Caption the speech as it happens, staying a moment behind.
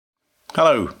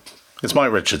Hello, it's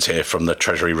Mike Richards here from the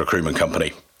Treasury Recruitment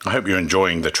Company. I hope you're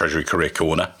enjoying the Treasury Career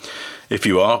Corner. If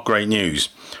you are, great news.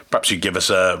 Perhaps you give us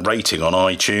a rating on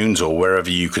iTunes or wherever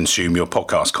you consume your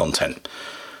podcast content.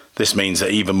 This means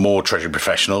that even more Treasury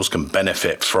professionals can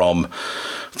benefit from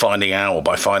finding out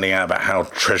about how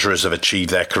Treasurers have achieved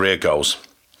their career goals.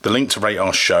 The link to rate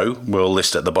our show we'll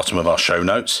list at the bottom of our show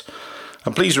notes.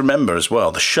 And please remember as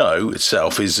well, the show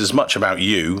itself is as much about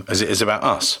you as it is about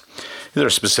us. If there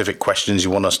are specific questions you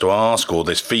want us to ask or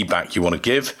there's feedback you want to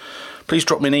give, please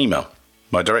drop me an email.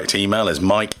 My direct email is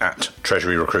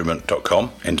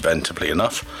mike@treasuryrecruitment.com, inventively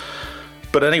enough.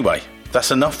 But anyway,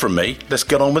 that's enough from me. Let's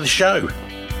get on with the show.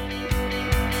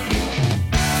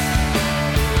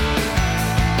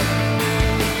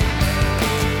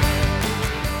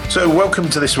 So welcome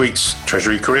to this week's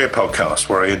Treasury Career Podcast,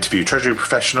 where I interview Treasury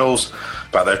professionals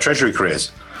about their Treasury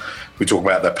careers. We talk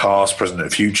about their past, present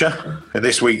and future. In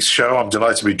this week's show, I'm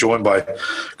delighted to be joined by a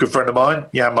good friend of mine,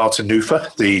 Jan-Martin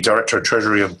Nufer, the Director of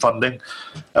Treasury and Funding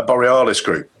at Borealis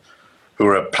Group, who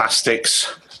are a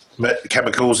plastics,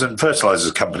 chemicals and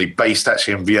fertilizers company based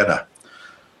actually in Vienna.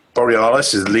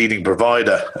 Borealis is the leading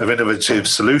provider of innovative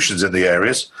solutions in the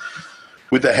areas.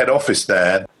 With their head office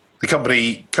there, the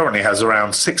company currently has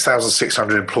around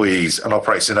 6,600 employees and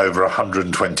operates in over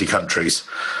 120 countries.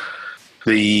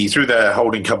 Through their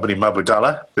holding company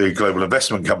Mubadala, the global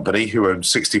investment company, who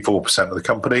owns 64% of the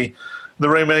company, the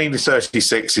remaining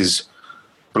 36%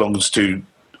 belongs to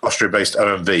Austria-based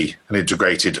OMV, an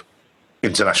integrated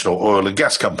international oil and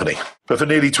gas company. But for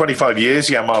nearly 25 years,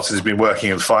 Jan-Martin has been working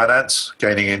in finance,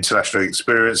 gaining international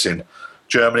experience in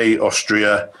Germany,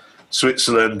 Austria,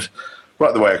 Switzerland,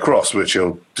 right the way across, which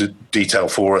he'll detail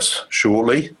for us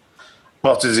shortly.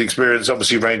 Martin's experience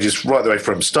obviously ranges right the way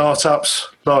from startups,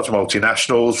 large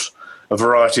multinationals, a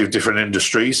variety of different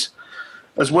industries,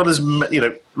 as well as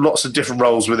lots of different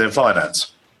roles within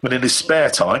finance. And in his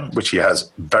spare time, which he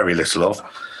has very little of,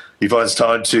 he finds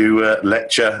time to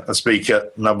lecture and speak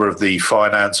at a number of the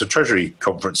finance and treasury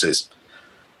conferences.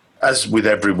 As with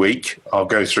every week, I'll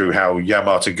go through how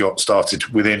Jan-Martin got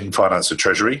started within finance and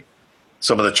treasury,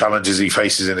 some of the challenges he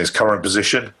faces in his current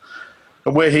position,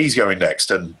 and where he's going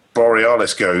next, and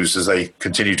Borealis goes as they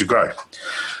continue to grow.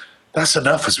 That's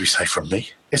enough, as we say, from me.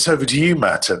 It's over to you,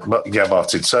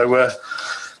 Jan-Martin. So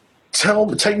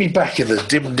take me back in the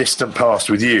dim, distant past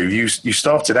with you. You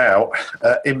started out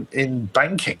in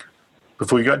banking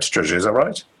before you got into treasury, is that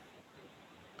right?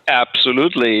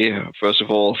 Absolutely. First of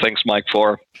all, thanks, Mike,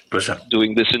 for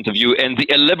doing this interview and the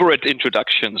elaborate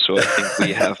introduction. So I think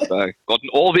we have gotten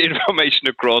all the information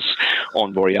across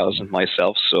on Borealis and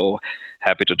myself. So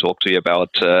happy to talk to you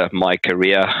about my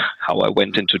career, how I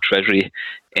went into treasury,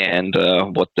 and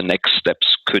what the next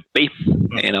steps could be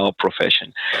in our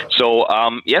profession. So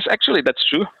yes, actually, that's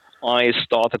true. I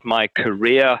started my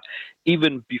career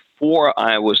even before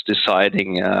I was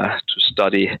deciding to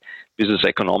study business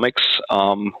economics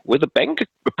with a bank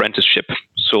apprenticeship.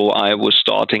 So I was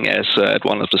starting at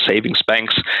one of the savings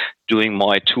banks doing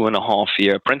my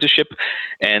 2.5-year apprenticeship.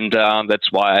 And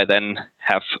that's why I then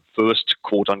have first,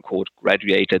 quote unquote,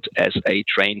 graduated as a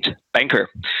trained banker.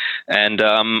 And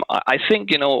I think,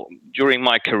 during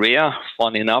my career,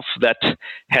 fun enough, that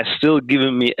has still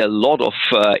given me a lot of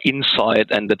insight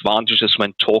and advantages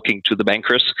when talking to the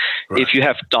bankers. Right. If you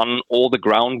have done all the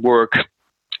groundwork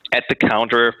at the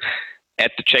counter,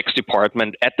 at the checks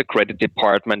department, at the credit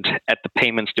department, at the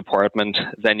payments department,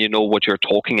 then you know what you're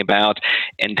talking about.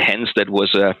 And hence that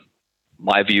was,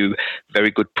 my view,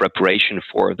 very good preparation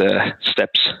for the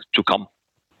steps to come.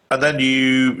 And then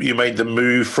you made the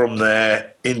move from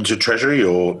there into treasury,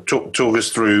 or talk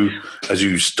us through as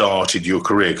you started your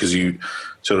career, because you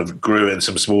sort of grew in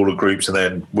some smaller groups and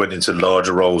then went into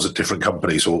larger roles at different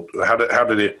companies. Or how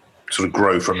did it sort of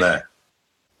grow from there?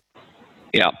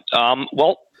 Yeah.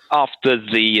 Well, after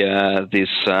this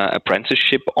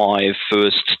apprenticeship, I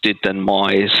first did then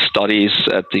my studies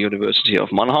at the University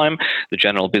of Mannheim, the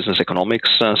general business economics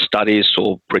studies,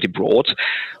 so pretty broad,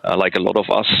 like a lot of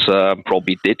us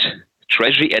probably did.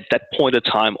 Treasury at that point of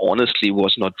time, honestly,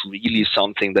 was not really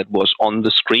something that was on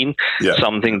the screen,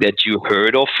 something that you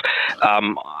heard of.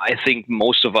 I think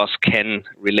most of us can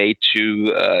relate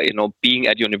to, being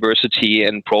at university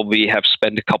and probably have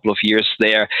spent a couple of years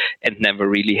there and never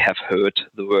really have heard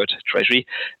the word treasury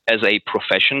as a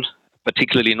profession.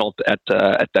 Particularly not at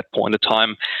that point of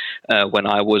time when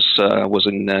I was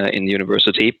in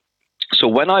university. So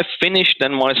when I finished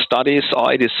then my studies,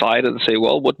 I decided to say,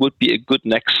 well, what would be a good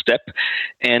next step?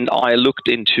 And I looked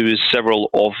into several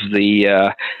of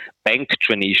the bank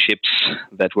traineeships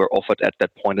that were offered at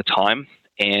that point of time.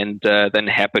 and then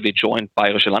happily joined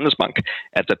Bayerische Landesbank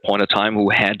at that point of time, who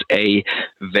had a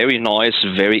very nice,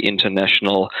 very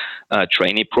international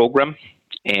trainee program.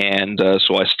 And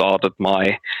so I started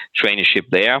my traineeship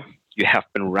there. You have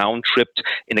been round-tripped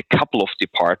in a couple of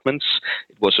departments.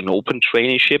 It was an open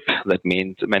traineeship. That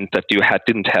meant that you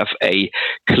didn't have a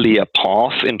clear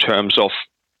path in terms of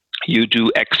you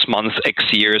do X months,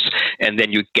 X years, and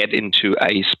then you get into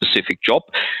a specific job.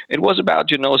 It was about,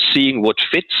 seeing what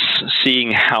fits,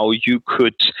 seeing how you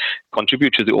could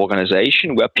contribute to the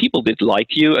organization, where people did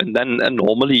like you, and then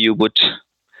normally you would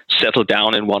settle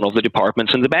down in one of the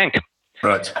departments in the bank.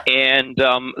 Right. And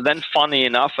then, funny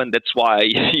enough, and that's why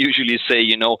I usually say,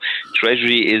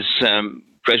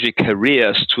 Treasury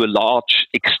careers to a large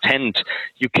extent.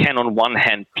 You can, on one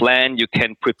hand, plan, you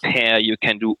can prepare, you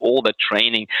can do all the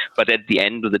training, but at the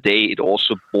end of the day, it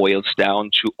also boils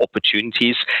down to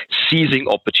opportunities, seizing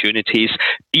opportunities,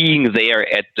 being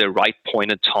there at the right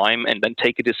point in time, and then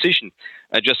take a decision.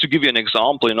 Just to give you an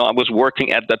example, I was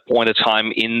working at that point in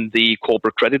time in the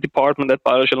corporate credit department at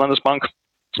Bayerische Landesbank.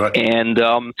 Right. And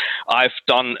I've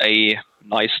done a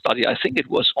nice study. I think it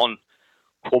was on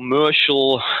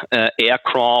commercial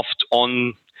aircraft,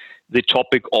 on the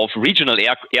topic of regional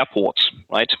airports,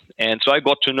 right? And so I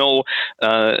got to know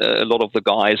a lot of the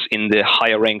guys in the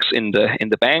higher ranks in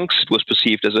the banks. It was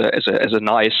perceived as a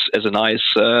nice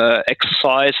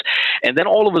exercise. And then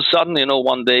all of a sudden,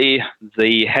 one day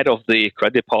the head of the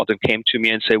credit department came to me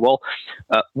and said, "Well,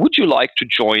 would you like to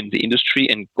join the industry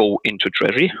and go into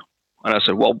Treasury?" And I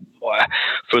said, well,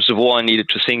 first of all, I needed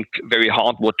to think very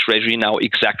hard what Treasury now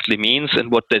exactly means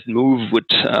and what that move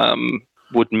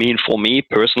would mean for me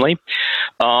personally.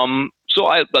 So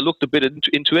I looked a bit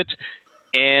into it,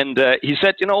 and he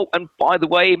said, and by the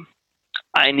way,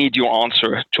 I need your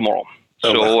answer tomorrow.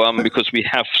 Because we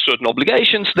have certain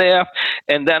obligations there.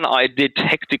 And then I did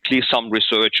hectically some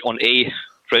research on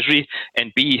Treasury,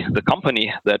 and B, the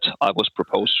company that I was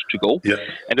proposed to go. Yeah.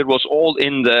 And it was all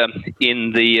in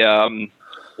the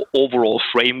overall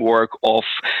framework of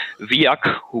VIAG,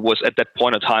 who was at that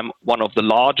point in time one of the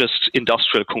largest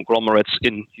industrial conglomerates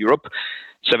in Europe.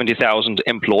 70,000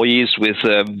 employees with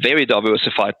a very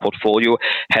diversified portfolio,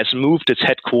 has moved its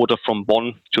headquarters from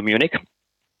Bonn to Munich.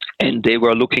 And they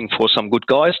were looking for some good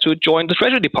guys to join the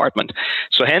Treasury Department.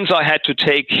 So hence I had to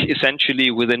take,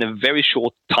 essentially within a very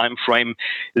short time frame,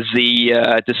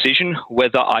 the decision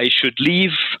whether I should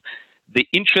leave the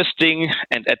interesting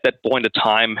and at that point in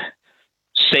time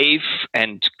safe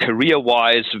and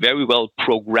career-wise very well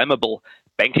programmable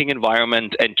banking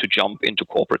environment and to jump into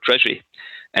corporate treasury.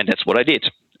 And that's what I did.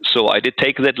 So I did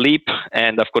take that leap,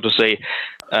 and I've got to say,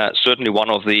 certainly one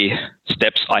of the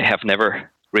steps I have never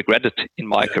regretted in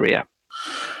my career.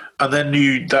 And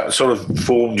then that sort of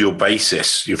formed your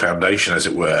basis, your foundation, as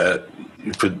it were.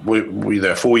 Were you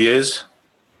there 4 years?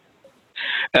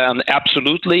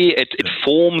 Absolutely, it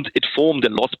formed a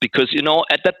lot because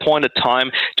at that point in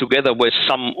time, together with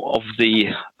some of the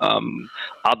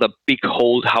other big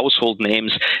household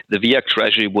names, the VIAG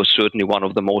Treasury was certainly one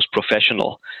of the most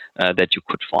professional that you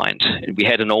could find. We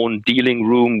had an own dealing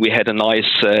room. We had a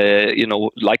nice,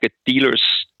 like a dealer's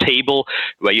table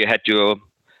where you had your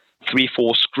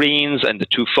 3-4 screens and the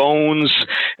 2 phones.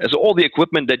 So all the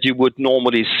equipment that you would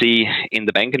normally see in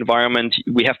the bank environment.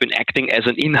 We have been acting as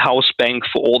an in-house bank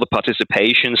for all the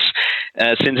participations.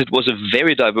 Since it was a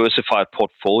very diversified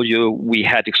portfolio, we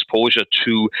had exposure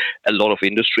to a lot of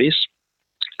industries,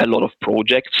 a lot of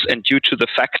projects, and due to the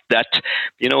fact that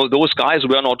those guys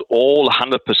were not all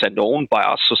 100% owned by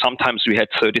us, so sometimes we had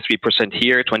 33%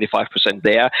 here, 25%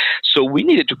 there, so we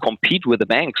needed to compete with the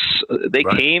banks. They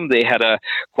right. came, they had a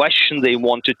question, they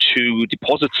wanted to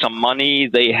deposit some money,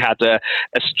 they had a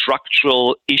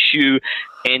structural issue,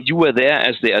 and you were there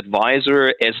as their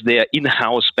advisor, as their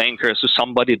in-house banker, so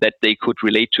somebody that they could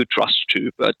relate to, trust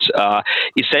to. But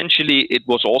essentially, it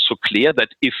was also clear that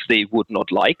if they would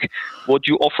not like what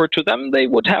you offer to them, they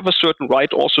would have a certain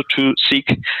right also to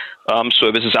seek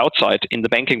services outside in the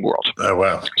banking world. Oh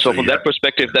wow! So from that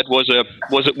perspective, that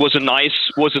was a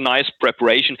nice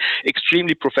preparation.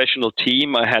 Extremely professional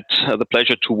team. I had the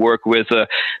pleasure to work with a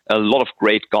lot of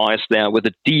great guys there with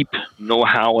a deep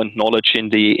know-how and knowledge in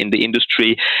the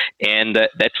industry. And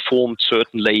that formed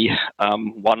certainly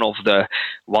one of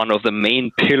the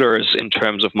main pillars in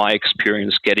terms of my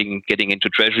experience getting into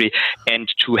Treasury,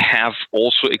 and to have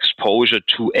also exposure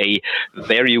to a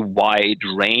very wide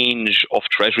range of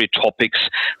Treasury topics,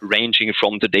 ranging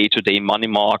from the day-to-day money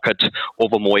market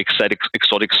over more exotic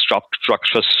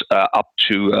structures up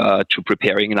to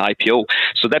preparing an IPO.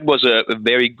 So that was a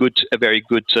very good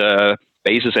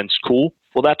basis and school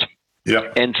for that.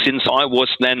 Yeah. And since I was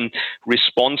then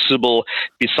responsible,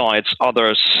 besides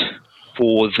others,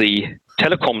 for the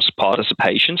telecoms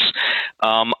participations,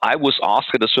 I was asked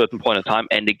at a certain point in time,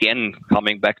 and again,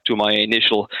 coming back to my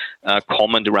initial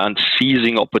comment around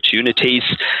seizing opportunities,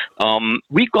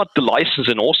 we got the license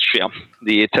in Austria,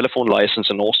 the telephone license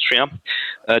in Austria,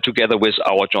 together with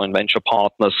our joint venture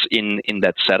partners in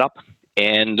that setup.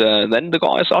 And then the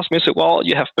guys asked me, I said, well,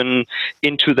 you have been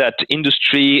into that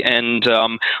industry, and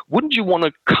wouldn't you want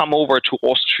to come over to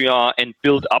Austria and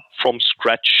build up from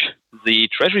scratch the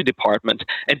Treasury Department?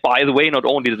 And by the way, not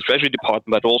only the Treasury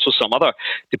Department, but also some other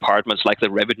departments like the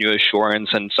Revenue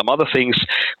Assurance and some other things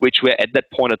which were at that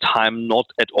point of time not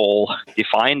at all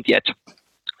defined yet.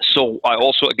 So I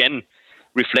also, again,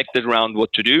 reflected around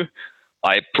what to do.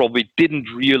 I probably didn't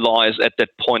realize at that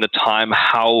point of time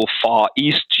how far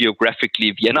east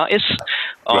geographically Vienna is.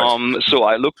 Right. So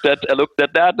I looked at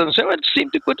that and said, it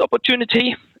seemed a good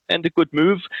opportunity and a good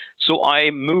move. So I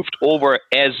moved over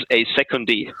as a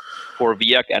secondee for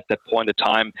VIAG at that point of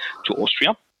time to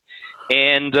Austria,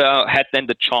 and had then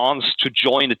the chance to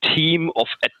join a team of,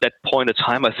 at that point of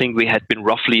time, I think we had been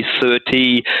roughly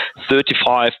 30,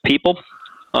 35 people.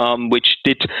 Which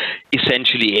did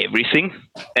essentially everything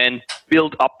and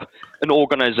built up an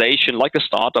organization like a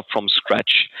startup from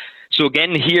scratch. So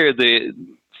again, here the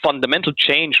fundamental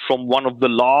change from one of the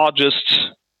largest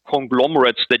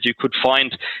conglomerates that you could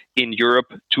find in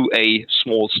Europe to a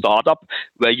small startup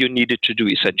where you needed to do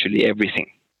essentially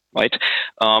everything. Right,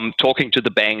 talking to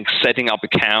the banks, setting up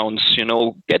accounts,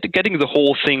 getting the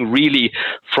whole thing really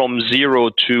from zero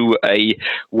to a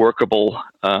workable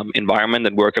environment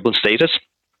and workable status.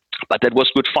 But that was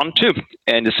good fun too.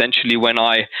 And essentially, when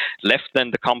I left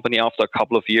then the company after a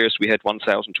couple of years, we had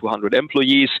 1,200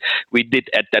 employees. We did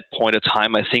at that point of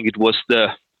time, I think it was the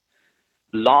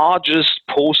largest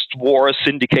post-war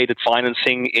syndicated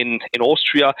financing in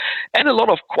Austria, and a lot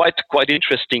of quite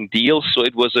interesting deals. So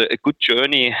it was a good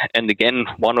journey. And again,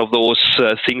 one of those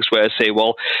things where I say,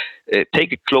 well,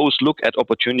 take a close look at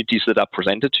opportunities that are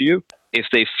presented to you. If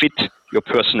they fit your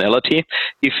personality,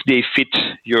 if they fit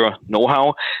your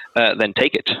know-how, then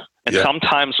take it. And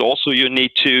sometimes also you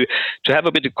need to have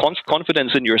a bit of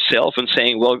confidence in yourself and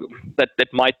saying, well, that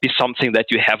might be something that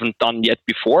you haven't done yet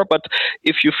before. But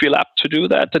if you feel up to do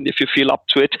that, and if you feel up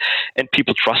to it, and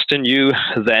people trust in you,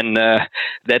 then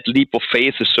that leap of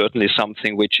faith is certainly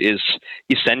something which is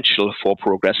essential for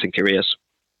progressing careers.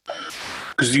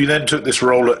 Because you then took this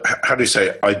role at, how do you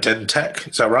say, Identec,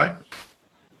 is that right?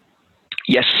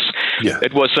 Yes. Yeah.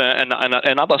 It was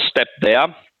another step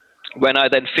there. When I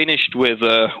then finished with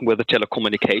the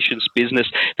telecommunications business,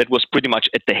 that was pretty much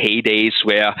at the heydays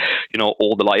where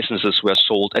all the licenses were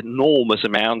sold enormous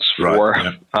amounts for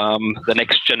the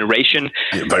next generation.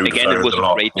 Yeah, again, it was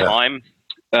a great time.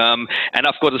 And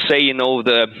I've got to say,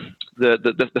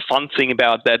 the fun thing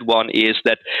about that one is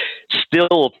that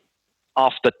still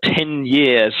after 10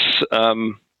 years.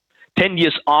 10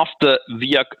 years after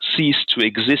VIAG ceased to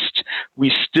exist, we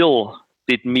still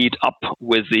did meet up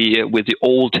with the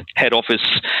old head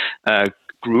office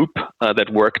group that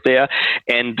worked there,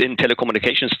 and in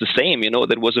telecommunications the same.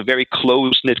 That was a very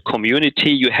close-knit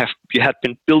community. You had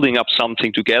been building up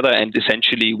something together, and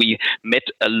essentially we met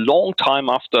a long time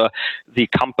after the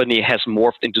company has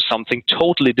morphed into something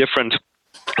totally different.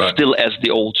 Right. Still as the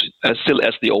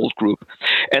old group.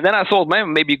 And then I thought,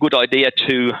 man, maybe a good idea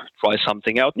to try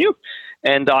something out new.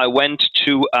 And I went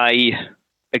to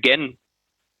again,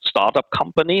 startup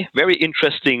company, very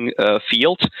interesting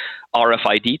field,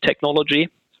 RFID technology,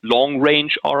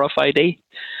 long-range RFID.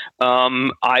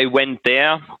 I went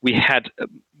there. We had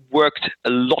worked a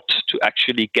lot to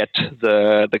actually get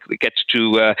to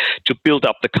build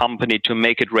up the company to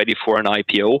make it ready for an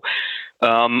IPO.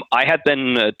 I had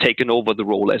then taken over the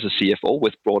role as a CFO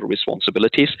with broader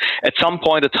responsibilities. At some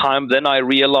point of time, then I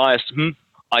realized,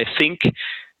 I think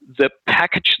the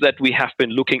package that we have been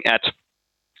looking at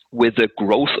with the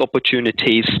growth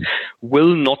opportunities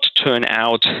will not turn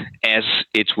out as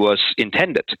it was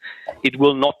intended. It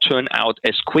will not turn out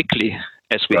as quickly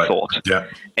as we thought. Yeah.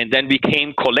 And then we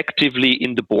came collectively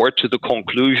in the board to the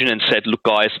conclusion and said, look,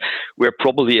 guys, we're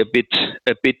probably a bit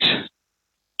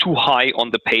too high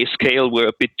on the pay scale. We're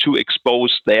a bit too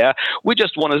exposed there. We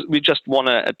just want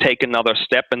to take another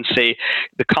step and say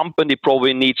the company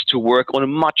probably needs to work on a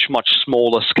much, much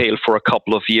smaller scale for a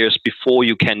couple of years before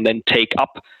you can then take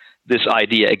up this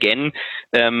idea again.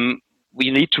 We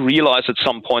need to realize at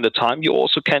some point in time you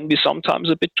also can be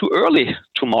sometimes a bit too early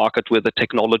to market with the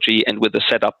technology and with the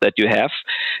setup that you have.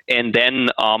 And then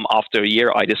after a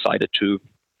year, I decided to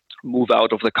move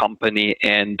out of the company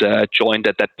and joined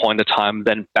at that point in time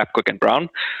then Babcock & Brown,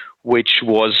 which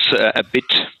was a bit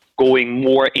going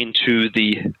more into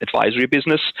the advisory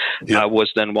business. I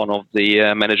was then one of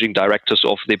the managing directors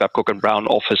of the Babcock & Brown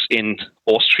office in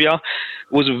Austria.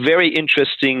 It was a very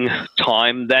interesting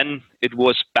time then. It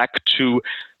was back to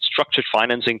structured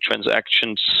financing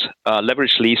transactions,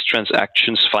 leveraged lease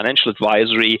transactions, financial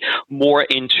advisory, more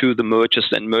into the mergers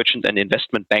and merchant and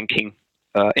investment banking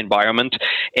environment.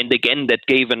 And again, that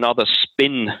gave another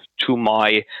spin to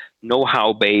my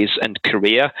know-how base and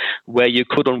career, where you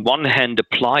could on one hand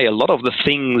apply a lot of the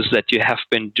things that you have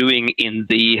been doing in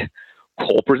the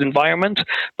corporate environment,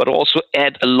 but also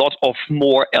add a lot of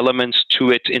more elements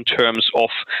to it in terms of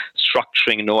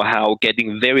structuring know-how,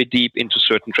 getting very deep into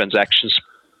certain transactions,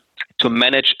 to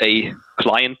manage a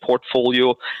client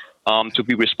portfolio, to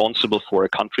be responsible for a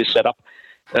country setup.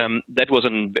 That was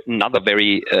another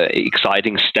very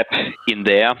exciting step in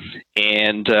there.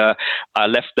 And I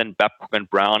left then Babcock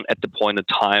 & Brown at the point in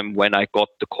time when I got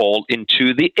the call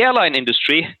into the airline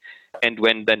industry and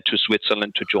went then to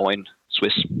Switzerland to join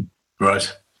Swiss.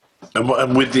 Right.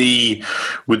 And with the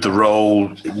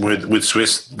role with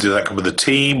Swiss, did that come with a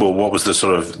team, or what was the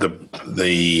sort of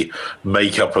the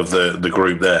makeup of the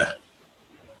group there?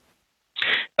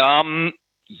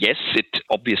 Yes, it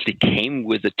obviously came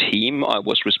with a team. I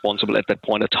was responsible at that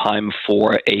point of time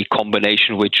for a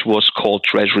combination which was called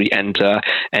treasury and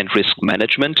risk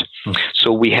management.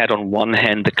 So we had on one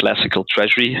hand the classical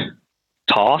treasury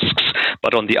tasks,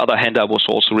 but on the other hand, I was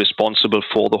also responsible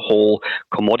for the whole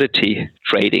commodity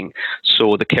trading,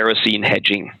 so the kerosene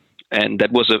hedging. And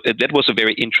that was a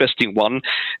very interesting one,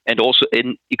 and also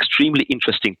an extremely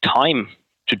interesting time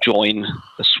to join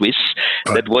Swiss.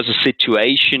 That was a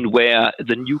situation where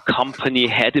the new company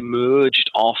had emerged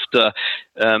after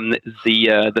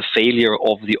the failure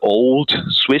of the old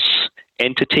Swiss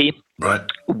entity. Right.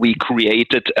 We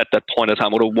created at that point in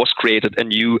time, or was created, a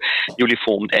newly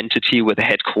formed entity with a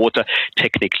headquarter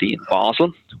technically in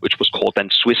Basel, which was called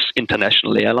then Swiss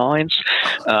International Airlines.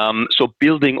 So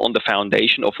building on the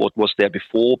foundation of what was there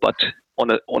before, but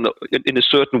in a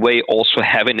certain way also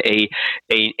having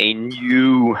a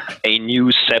new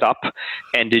setup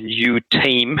and a new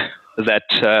team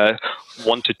that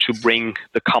wanted to bring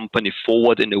the company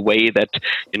forward in a way that,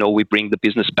 we bring the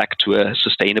business back to a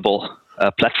sustainable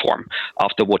platform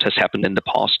after what has happened in the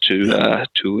past to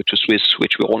Swiss,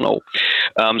 which we all know.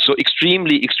 So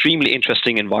extremely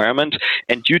interesting environment,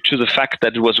 and due to the fact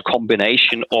that it was a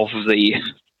combination of the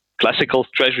classical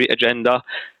treasury agenda,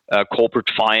 corporate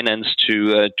finance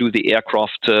to do the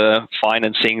aircraft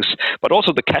financings, but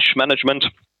also the cash management,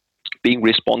 being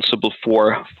responsible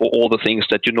for all the things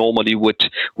that you normally would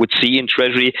see in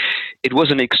treasury. It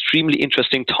was an extremely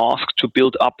interesting task to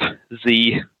build up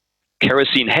the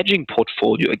kerosene hedging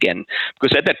portfolio again,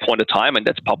 because at that point of time, and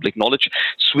that's public knowledge,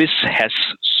 Swiss has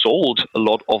sold a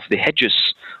lot of the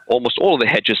hedges, almost all of the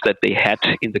hedges that they had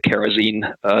in the kerosene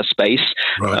space,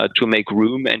 to make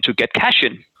room and to get cash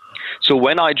in. So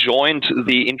when I joined,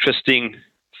 the interesting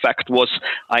fact was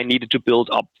I needed to build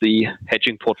up the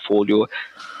hedging portfolio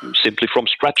simply from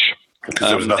scratch.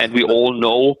 And we all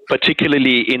know,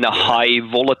 particularly in a high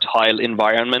volatile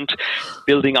environment,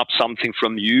 building up something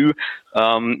from the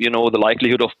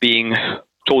likelihood of being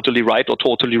totally right or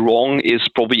totally wrong is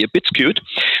probably a bit skewed.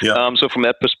 So from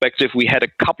that perspective, we had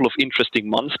a couple of interesting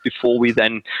months before we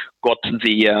then got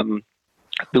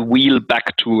the wheel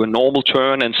back to a normal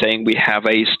turn and saying we have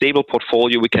a stable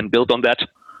portfolio, we can build on that.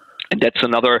 And that's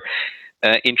another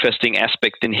interesting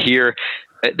aspect in here.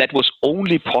 That was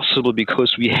only possible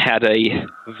because we had a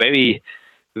very,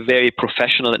 very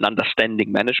professional and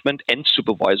understanding management and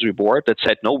supervisory board that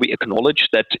said, no, we acknowledge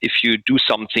that if you do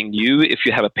something new, if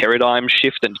you have a paradigm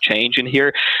shift and change in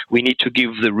here, we need to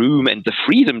give the room and the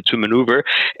freedom to maneuver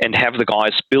and have the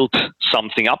guys build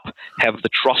something up, have the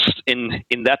trust in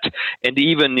that. And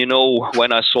even,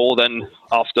 when I saw then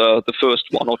after the first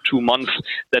 1 or 2 months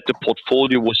that the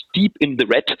portfolio was deep in the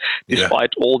red,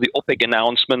 despite all the OPEC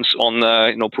announcements on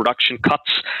production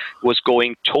cuts, was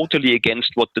going totally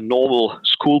against what the normal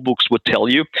school books would tell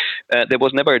you. There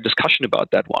was never a discussion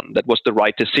about that one. That was the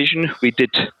right decision. We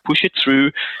did push it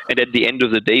through, and at the end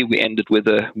of the day, we ended with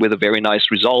a very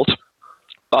nice result.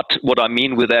 But what I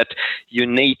mean with that, you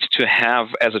need to have,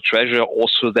 as a treasurer,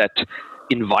 also that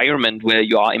environment where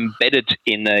you are embedded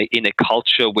in a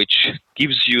culture which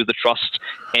gives you the trust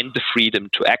and the freedom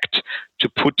to act, to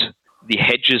put the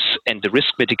hedges and the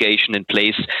risk mitigation in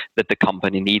place that the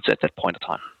company needs at that point of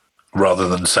time. Rather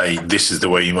than say, this is the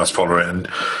way you must follow it, and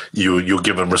you're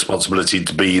given responsibility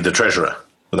to be the treasurer.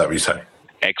 Would that be so?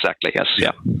 Exactly, yes,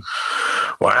 yeah.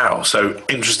 Wow, so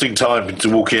interesting time to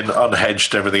walk in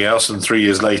unhedged, everything else, and 3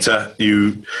 years later,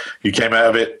 you came out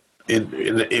of it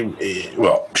in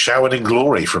showering in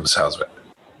glory from the sounds of it.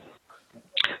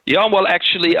 Yeah, well,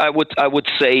 actually, I would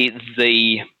say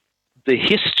the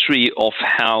history of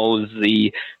how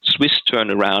the Swiss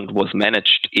turnaround was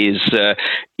managed is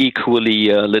equally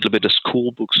a little bit a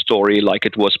schoolbook story, like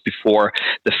it was before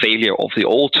the failure of the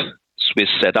old Swiss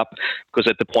setup, because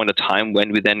at the point of time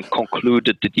when we then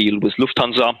concluded the deal with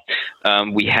Lufthansa,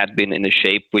 we had been in a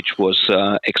shape which was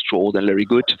extraordinarily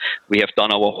good. We have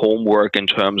done our homework in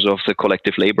terms of the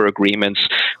collective labor agreements.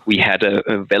 We had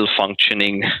a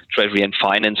well-functioning treasury and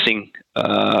financing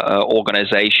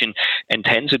organization, and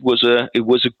hence it was a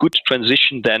good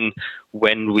transition then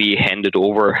when we handed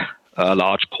over a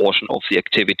large portion of the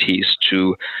activities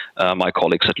to my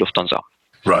colleagues at Lufthansa.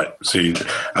 Right.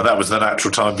 And that was the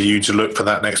natural time for you to look for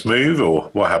that next move,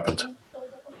 or what happened?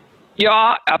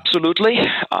 Yeah, absolutely.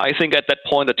 I think at that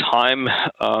point of time,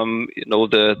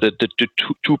 the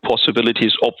two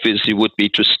possibilities obviously would be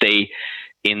to stay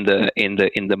in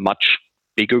the much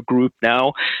bigger group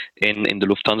now in the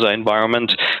Lufthansa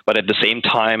environment, but at the same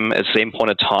time, at the same point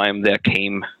of time, there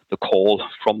came the call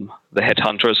from the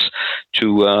headhunters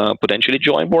to potentially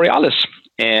join Borealis.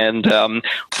 And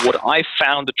what I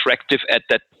found attractive at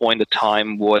that point of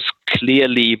time was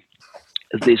clearly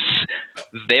this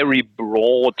very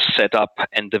broad setup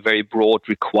and the very broad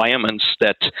requirements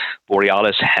that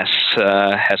Borealis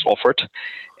has offered,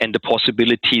 and the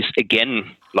possibilities,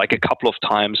 again, like a couple of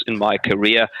times in my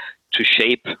career, to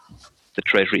shape the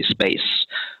treasury space.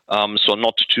 So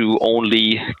not to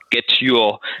only get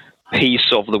your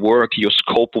piece of the work, your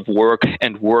scope of work,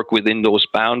 and work within those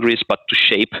boundaries, but to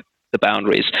shape the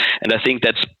boundaries. And I think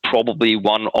that's probably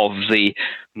one of the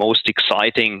most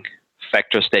exciting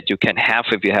factors that you can have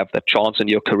if you have that chance in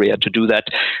your career to do that,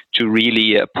 to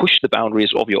really push the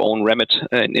boundaries of your own remit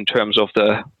in terms of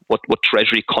what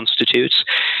treasury constitutes,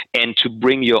 and to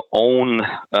bring your own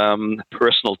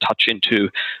personal touch into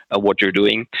what you're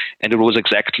doing. And it was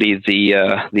exactly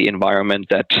the environment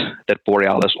that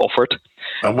Borealis offered.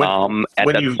 And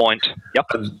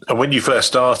when you first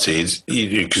started,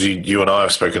 because you and I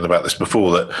have spoken about this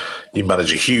before, that you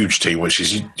manage a huge team, which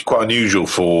is quite unusual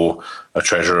for a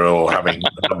treasurer or having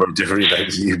a number of different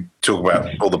things. You talk about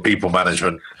all the people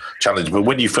management challenge, but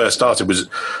when you first started, was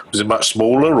it much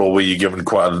smaller, or were you given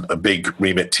quite a big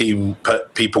remit team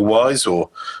people wise, or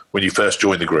when you first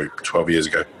joined the group 12 years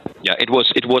ago? Yeah, it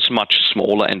was much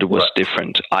smaller, and it was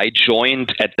different. I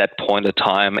joined at that point of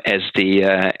time as the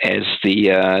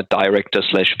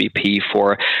director/VP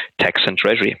for tax and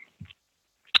treasury.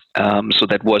 So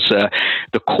that was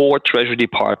the core treasury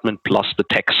department plus the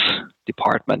tax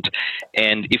department.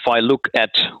 And if I look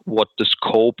at what the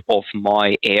scope of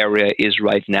my area is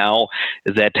right now,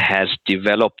 that has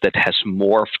developed, that has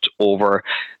morphed over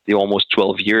the almost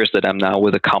 12 years that I'm now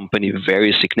with the company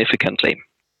very significantly.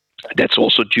 That's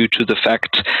also due to the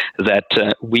fact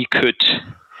that we could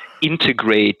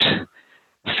integrate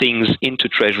things into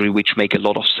treasury which make a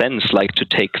lot of sense, like to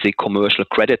take the commercial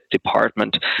credit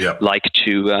department, like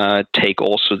to take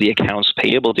also the accounts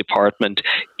payable department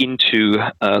into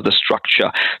the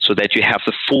structure, so that you have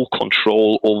the full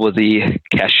control over the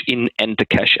cash in and the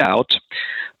cash out,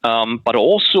 but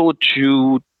also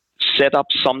to set up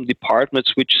some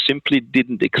departments which simply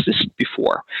didn't exist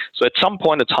before. So at some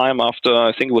point in time, after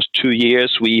I think it was 2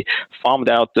 years, we farmed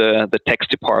out the tax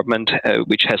department,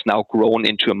 which has now grown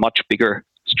into a much bigger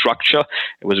structure.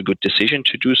 It was a good decision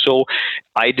to do so.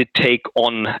 I did take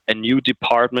on a new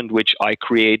department which I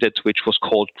created, which was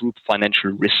called Group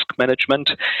Financial Risk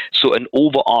Management. So an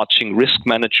overarching risk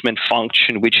management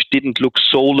function which didn't look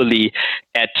solely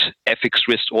at FX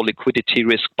risk or liquidity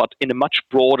risk, but in a much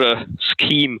broader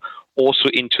scheme also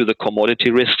into the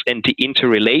commodity risks and the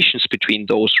interrelations between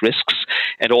those risks.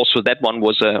 And also that one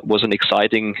was an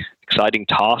exciting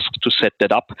task to set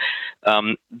that up.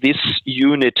 This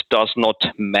unit does not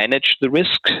manage the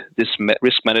risk. This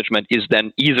risk management is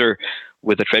then either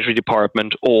with the Treasury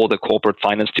Department or the Corporate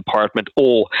Finance Department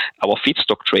or our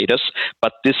feedstock traders,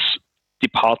 but this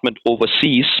department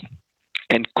oversees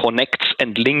and connects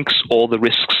and links all the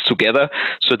risks together,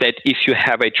 so that if you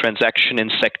have a transaction in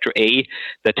sector A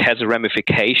that has a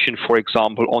ramification, for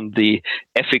example, on the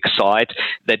FX side,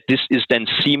 that this is then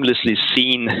seamlessly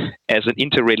seen as an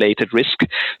interrelated risk,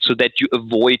 so that you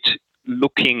avoid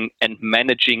looking and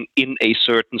managing in a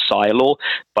certain silo,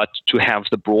 but to have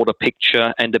the broader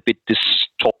picture and a bit this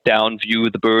top-down view,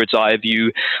 the bird's eye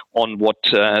view on what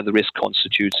the risk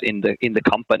constitutes in the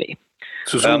company.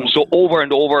 So over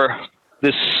and over,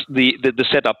 the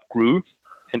setup grew,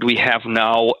 and we have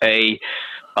now a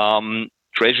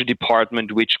Treasury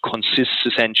Department which consists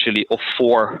essentially of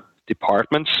 4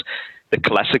 departments: the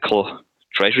classical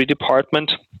Treasury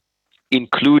Department,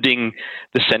 including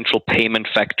the central payment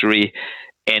factory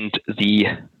and the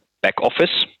back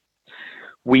office.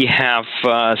 We have,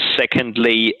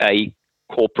 secondly, a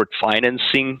corporate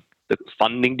financing, the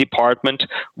funding department,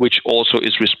 which also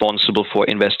is responsible for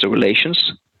investor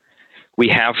relations. We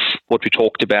have what we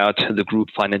talked about, the group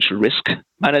financial risk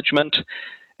management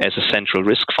as a central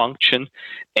risk function.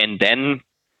 And then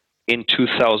in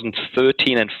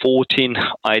 2013 and 14,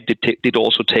 I did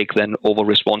also take then over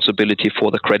responsibility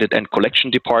for the credit and collection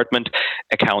department,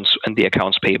 accounts, and the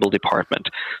accounts payable department.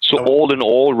 So all in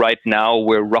all, right now,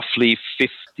 we're roughly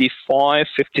 55,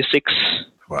 56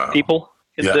 people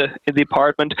in the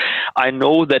department. I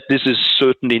know that this is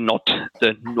certainly not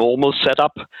the normal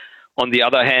setup. On the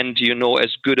other hand, you know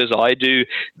as good as I do,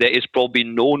 there is probably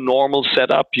no normal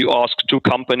setup. You ask 2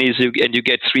 companies and you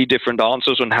get 3 different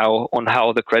answers on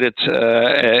how the credit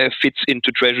fits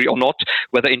into Treasury or not,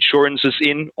 whether insurance is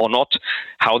in or not,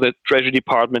 how the Treasury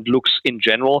Department looks in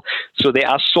general. So there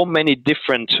are so many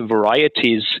different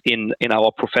varieties in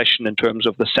our profession in terms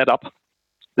of the setup,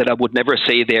 that I would never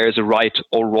say there is a right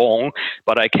or wrong,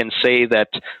 but I can say that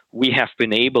we have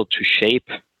been able to shape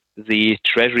the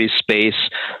Treasury space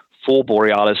for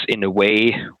Borealis in a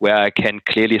way where I can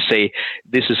clearly say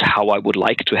this is how I would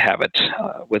like to have it,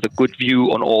 with a good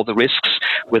view on all the risks,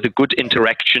 with a good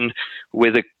interaction,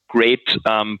 with a great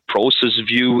process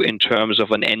view in terms of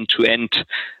an end-to-end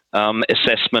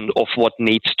assessment of what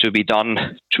needs to be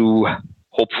done to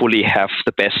hopefully have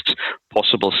the best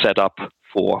possible setup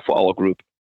for our group.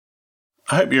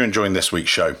 I hope you're enjoying this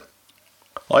week's show.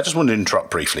 I just want to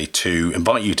interrupt briefly to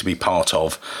invite you to be part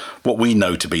of what we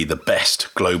know to be the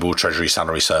best global Treasury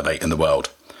salary survey in the world.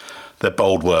 They're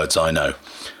bold words, I know,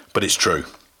 but it's true.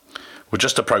 We're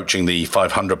just approaching the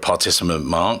 500 participant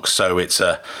mark, so it's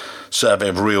a survey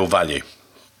of real value,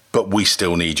 but we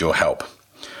still need your help.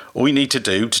 All you need to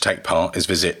do to take part is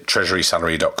visit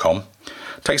treasurysalary.com.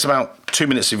 It takes about 2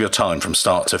 minutes of your time from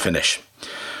start to finish.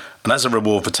 And as a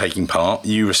reward for taking part,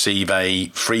 you receive a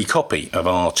free copy of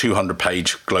our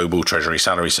 200-page Global Treasury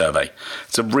Salary Survey.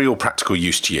 It's of real practical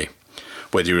use to you.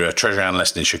 Whether you're a Treasury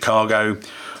analyst in Chicago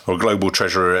or a global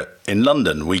treasurer in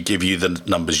London, we give you the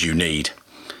numbers you need.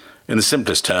 In the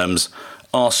simplest terms,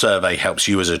 our survey helps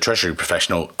you as a Treasury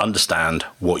professional understand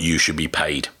what you should be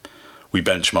paid. We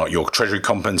benchmark your Treasury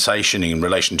compensation in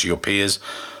relation to your peers,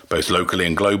 both locally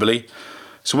and globally.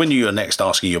 So when you are next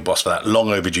asking your boss for that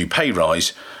long overdue pay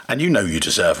rise, and you know you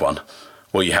deserve one,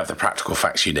 well, you have the practical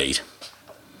facts you need.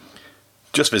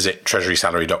 Just visit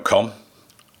treasurysalary.com,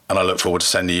 and I look forward to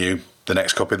sending you the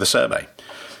next copy of the survey.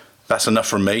 That's enough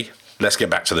from me. Let's get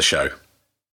back to the show.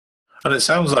 And it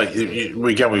sounds like,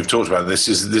 again, we've talked about this.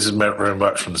 This is very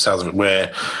much from the sounds of it,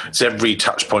 where it's every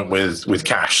touch point with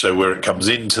cash. So where it comes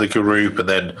into the group and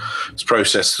then it's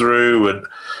processed through,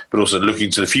 but also looking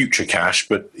to the future cash.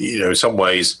 But in some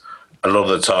ways, a lot of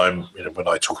the time, when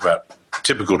I talk about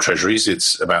typical treasuries,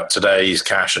 it's about today's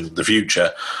cash and the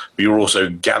future. But you're also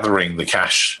gathering the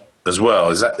cash as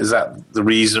well. Is that the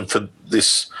reason for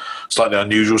this slightly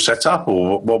unusual setup,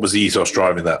 or what was the ethos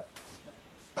driving that?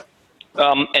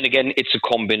 And again, it's a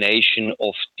combination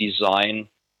of design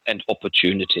and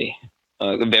opportunity,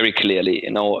 very clearly.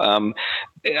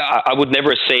 I would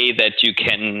never say that you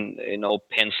can,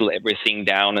 pencil everything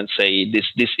down and say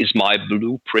this is my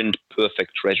blueprint,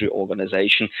 perfect treasury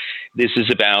organization. This is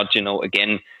about,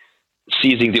 again,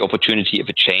 seizing the opportunity if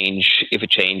a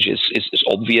change is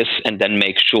obvious, and then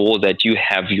make sure that you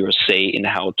have your say in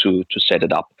how to set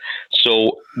it up.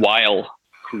 So while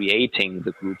creating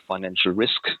the group financial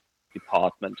risk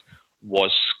department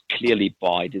was clearly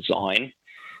by design,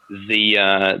 the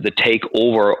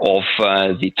takeover of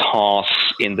the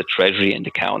tasks in the treasury and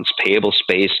accounts payable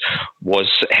space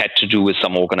had to do with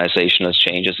some organizational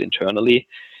changes internally,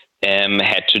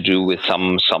 had to do with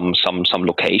some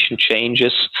location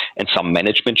changes and some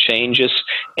management changes,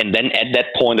 and then at that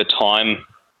point of time,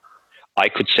 I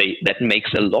could say that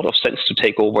makes a lot of sense to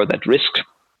take over that risk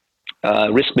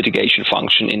mitigation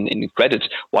function in credit.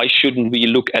 Why shouldn't we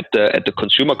look at the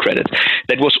consumer credit?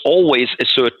 That was always a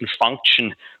certain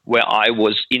function where I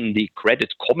was in the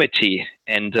credit committee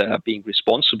and being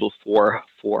responsible for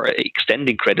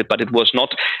extending credit, but it was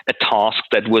not a task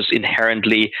that was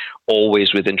inherently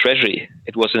always within Treasury.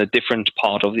 It was in a different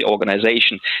part of the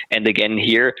organization. And again,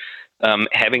 here,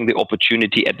 having the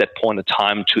opportunity at that point of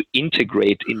time to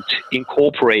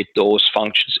incorporate those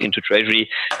functions into Treasury,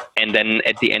 and then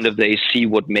at the end of the day see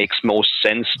what makes most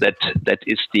sense. That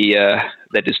is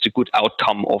the good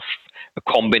outcome of a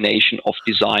combination of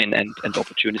design and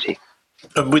opportunity.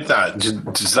 And with that,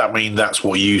 does that mean that's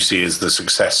what you see as the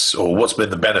success, or what's been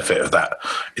the benefit of that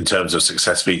in terms of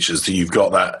success features? That you've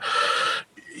got that,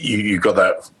 you've got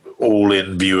that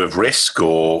all-in view of risk,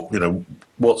 or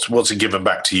what's it given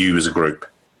back to you as a group?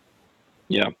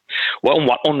 Yeah, well,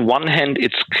 on one hand,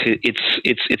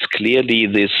 it's clearly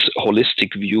this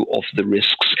holistic view of the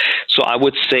risks. So I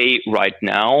would say right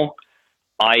now,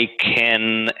 I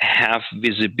can have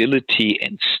visibility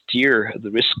and steer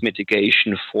the risk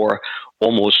mitigation for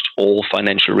almost all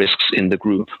financial risks in the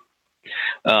group.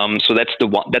 So that's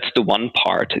the one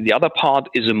part. The other part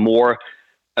is a more,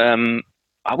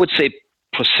 I would say,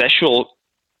 processual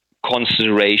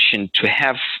consideration to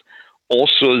have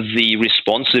also the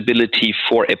responsibility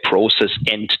for a process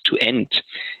end to end.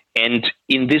 And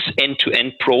in this end to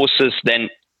end process, then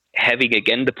having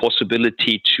again the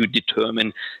possibility to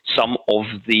determine some of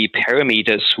the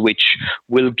parameters which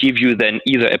will give you then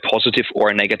either a positive or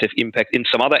a negative impact in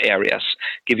some other areas.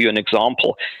 Give you an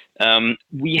example.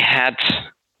 We had,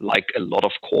 like a lot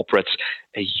of corporates,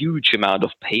 a huge amount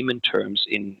of payment terms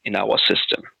in our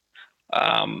system.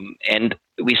 And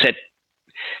we said,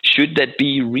 should that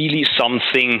be really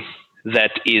something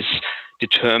that is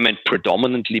determined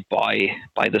predominantly by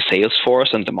the sales force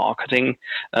and the marketing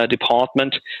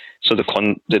department? So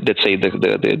let's say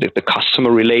the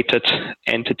customer related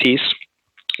entities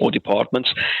or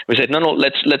departments. We said, no,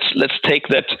 let's take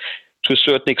that to a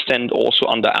certain extent also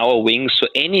under our wings. So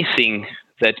anything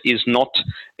that is not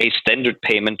a standard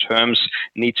payment terms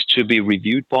needs to be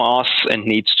reviewed by us and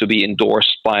needs to be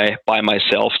endorsed by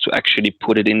myself to actually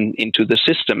put it into the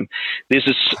system. This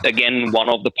is, again, one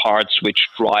of the parts which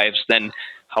drives then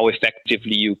how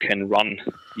effectively you can run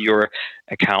your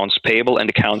accounts payable and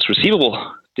accounts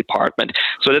receivable department.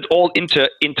 So that all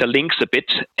interlinks a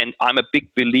bit, and I'm a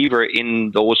big believer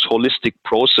in those holistic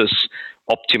process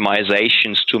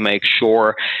optimizations to make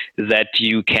sure that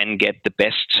you can get the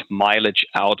best mileage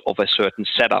out of a certain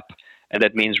setup. And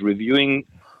that means reviewing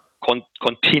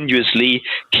continuously,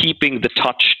 keeping the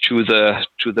touch to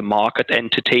the market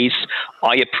entities.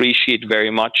 I appreciate very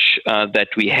much that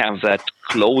we have that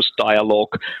close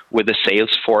dialogue with the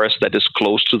sales force that is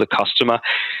close to the customer,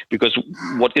 because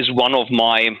what is one of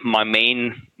my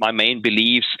main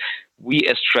beliefs, we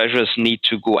as treasurers need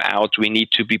to go out, we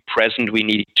need to be present, we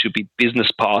need to be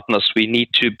business partners, we need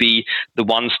to be the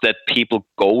ones that people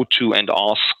go to and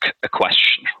ask a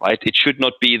question, right? It should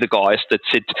not be the guys that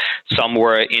sit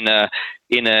somewhere in a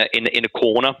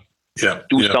corner,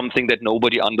 do something that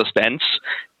nobody understands,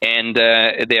 and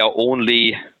they are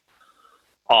only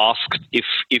asked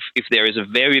if there is a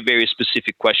very, very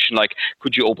specific question, like,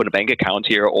 could you open a bank account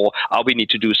here, or we need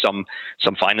to do some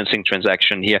financing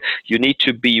transaction here. You need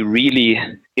to be really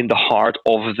in the heart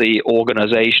of the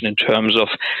organization in terms of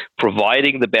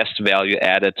providing the best value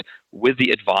added with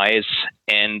the advice.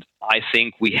 And I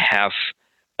think we have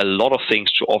a lot of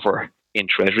things to offer in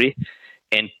Treasury.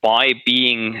 And by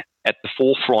being at the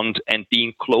forefront and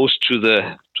being close to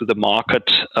the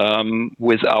market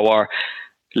with our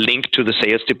link to the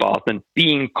sales department,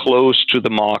 being close to the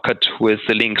market with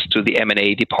the links to the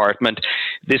M&A department,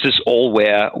 this is all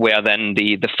where then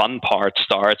the fun part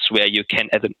starts, where you can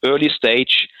at an early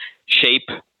stage shape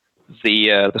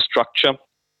the structure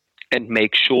and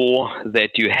make sure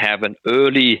that you have an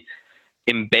early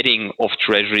embedding of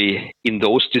Treasury in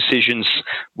those decisions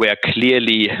where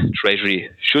clearly Treasury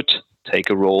should take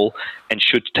a role and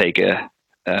should take a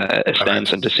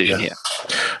stance and decision here.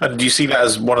 And do you see that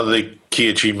as one of the key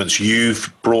achievements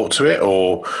you've brought to it,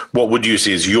 or what would you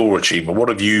see as your achievement? What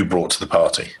have you brought to the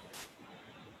party?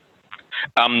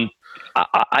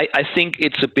 I think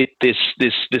it's a bit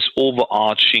this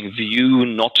overarching view,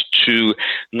 not to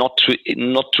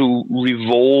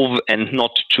revolve and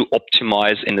not to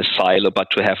optimize in a silo, but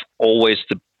to have always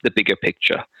the bigger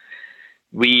picture.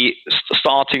 We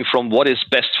starting from what is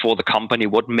best for the company,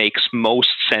 what makes most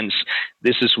sense.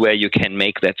 This is where you can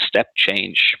make that step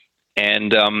change.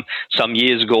 And some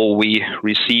years ago, we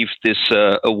received this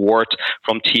award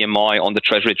from TMI on the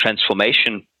Treasury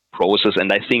transformation process,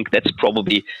 and I think that's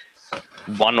probably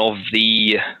one of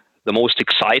the most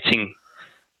exciting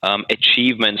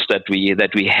achievements that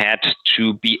we had,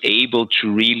 to be able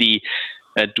to really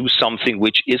do something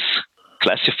which is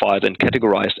classified and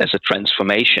categorized as a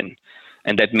transformation.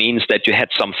 And that means that you had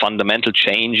some fundamental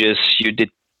changes. You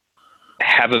did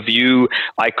have a view.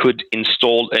 I could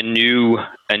install a new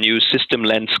system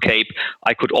landscape.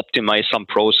 I could optimize some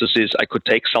processes. I could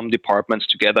take some departments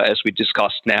together, as we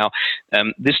discussed now.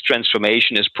 This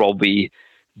transformation is probably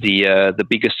the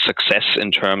biggest success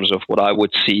in terms of what I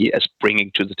would see as bringing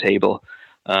to the table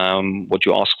what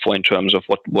you asked for in terms of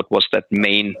what was that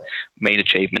main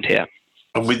achievement here.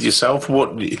 And with yourself,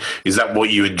 what is that? What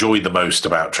you enjoy the most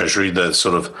about Treasury? The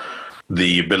sort of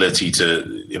the ability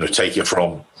to take it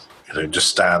from just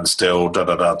stand still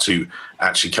to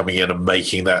actually coming in and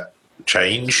making that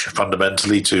change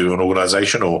fundamentally to an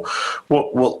organisation, or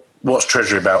what's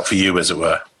Treasury about for you, as it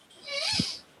were?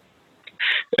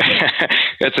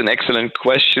 That's an excellent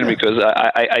question, because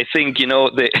I think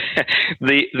the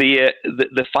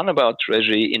fun about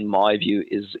Treasury, in my view,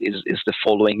 is the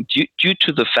following: due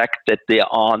to the fact that there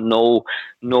are no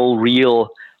real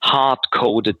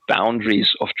hard-coded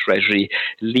boundaries of Treasury,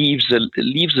 leaves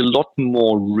a lot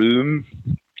more room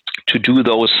to do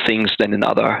those things than in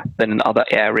other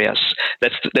areas.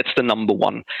 That's the number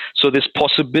one. So this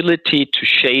possibility to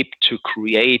shape, to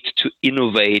create, to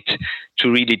innovate,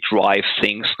 to really drive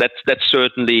things. That's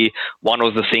certainly one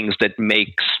of the things that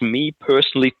makes me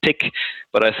personally tick,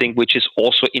 but I think which is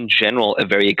also in general a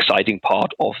very exciting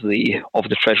part of the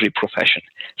Treasury profession.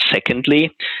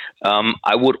 Secondly,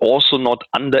 I would also not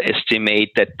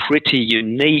underestimate that pretty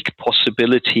unique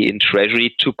possibility in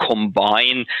Treasury to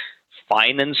combine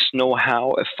finance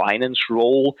know-how, a finance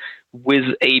role,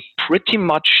 with a pretty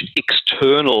much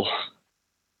external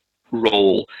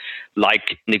role,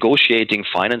 like negotiating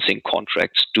financing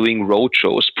contracts, doing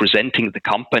roadshows, presenting the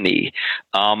company,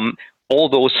 all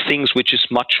those things which is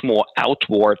much more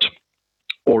outward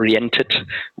oriented,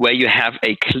 where you have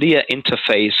a clear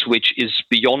interface which is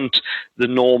beyond the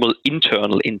normal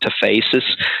internal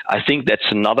interfaces. I think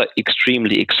that's another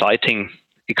extremely exciting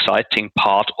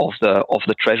part of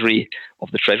the treasury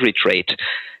trade,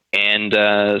 and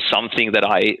something that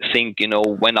I think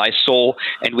when I saw,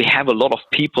 and we have a lot of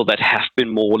people that have been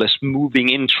more or less moving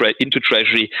into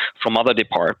Treasury from other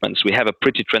departments. We have a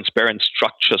pretty transparent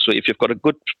structure, so if you've got a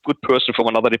good person from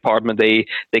another department, they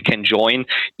can join,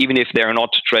 even if they're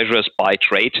not treasurers by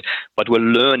trade, but will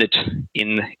learn it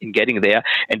in getting there.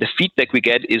 And the feedback we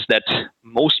get is that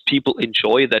most people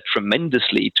enjoy that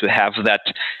tremendously, to have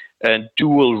that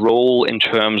dual role in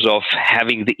terms of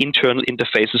having the internal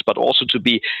interfaces, but also to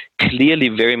be clearly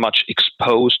very much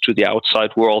exposed to the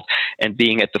outside world and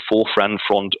being at the forefront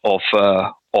of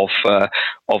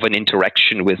an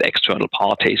interaction with external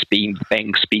parties, being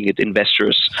banks, being it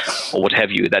investors, or what have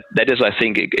you. That is, I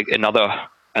think, another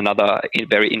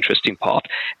very interesting part.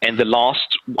 And the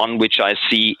last one, which I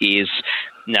see, is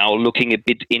now looking a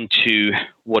bit into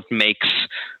what makes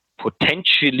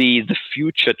potentially the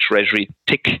future Treasury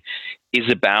tick,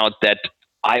 is about that.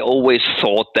 I always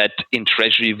thought that in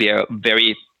Treasury we have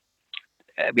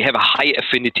a high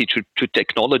affinity to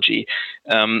technology,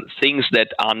 things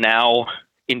that are now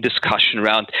in discussion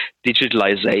around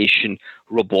digitalization,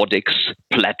 robotics,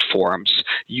 platforms,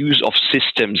 use of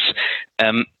systems.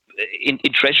 In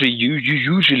Treasury, you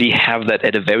usually have that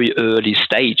at a very early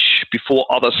stage. Before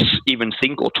others even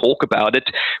think or talk about it,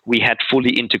 we had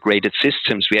fully integrated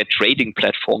systems, we had trading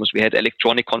platforms, we had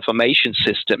electronic confirmation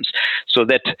systems. So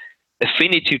that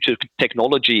affinity to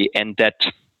technology and that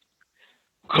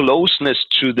closeness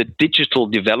to the digital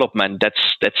development,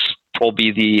 that's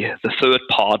probably the third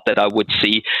part that I would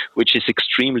see, which is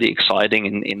extremely exciting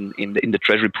in the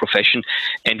Treasury profession,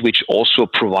 and which also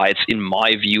provides, in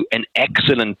my view, an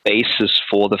excellent basis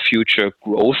for the future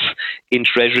growth in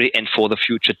Treasury and for the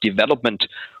future development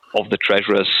of the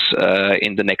treasurers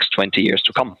in the next 20 years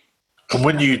to come. And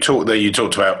when you talked there, you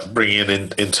talked about bringing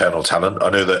in internal talent. I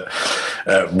know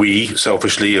that we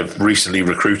selfishly have recently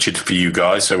recruited for you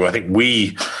guys, so I think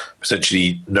we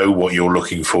essentially know what you're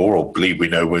looking for, or believe we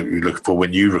know what you're looking for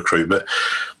when you recruit. But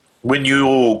when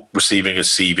you're receiving a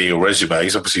CV or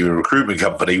resumes, obviously you're a recruitment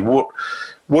company, what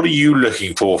are you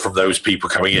looking for from those people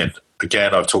coming in?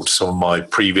 Again, I've talked to some of my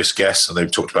previous guests, and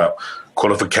they've talked about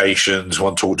qualifications.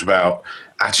 One talked about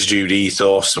attitude,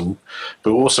 ethos,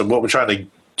 but also what we're trying to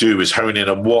do is hone in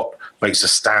on what makes a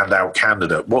standout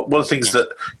candidate. What are the things that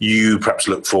you perhaps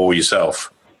look for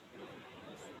yourself?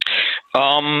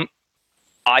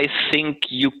 I think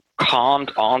you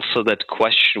can't answer that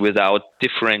question without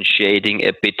differentiating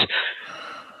a bit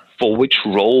for which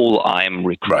role I'm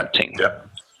recruiting. Right.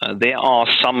 Yeah. There are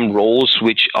some roles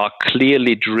which are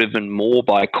clearly driven more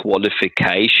by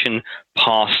qualification,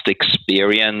 past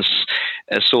experience.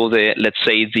 So let's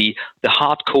say the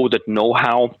hard-coded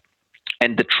know-how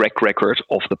and the track record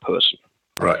of the person.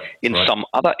 Right. In some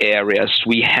other areas,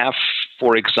 we have,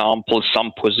 for example,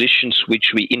 some positions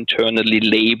which we internally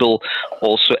label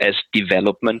also as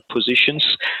development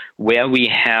positions, where we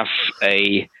have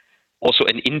also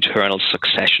an internal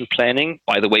succession planning.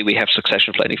 By the way, we have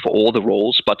succession planning for all the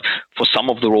roles, but for some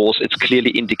of the roles, it's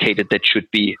clearly indicated that should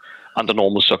be under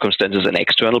normal circumstances, an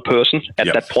external person at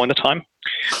that point of time,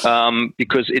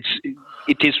 because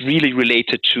it is really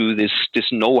related to this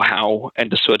know-how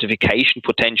and the certification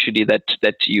potentially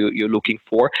that you're looking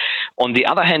for. On the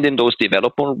other hand, in those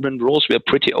development roles, we are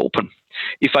pretty open.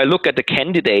 If I look at the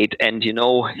candidate and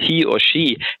he or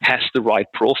she has the right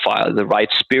profile, the right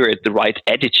spirit, the right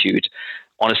attitude,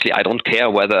 honestly, I don't care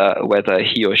whether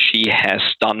he or she has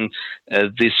done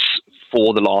this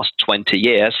for the last 20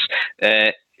 years.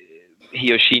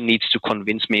 He or she needs to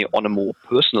convince me on a more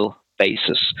personal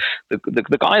basis.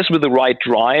 The guys with the right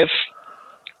drive,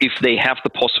 if they have the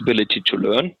possibility to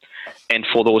learn, and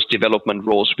for those development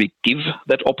roles we give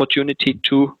that opportunity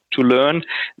to learn,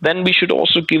 then we should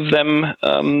also give them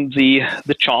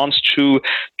the chance to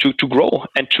grow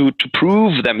and to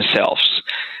prove themselves.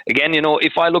 Again,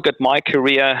 if I look at my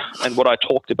career and what I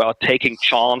talked about, taking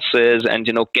chances and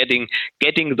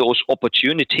getting those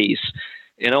opportunities,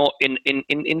 in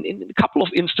a couple of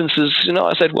instances,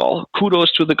 I said, well,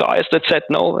 kudos to the guys that said,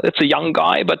 no, it's a young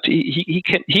guy, but he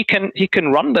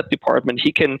can run that department.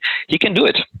 He can do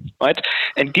it, right?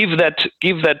 And give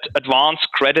that advance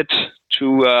credit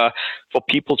to for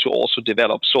people to also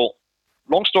develop. So,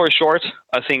 long story short,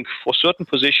 I think for certain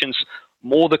positions,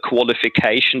 more the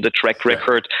qualification, the track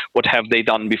record, what have they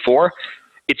done before.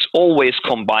 It's always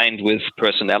combined with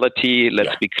personality.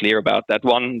 Let's be clear about that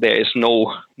one. There is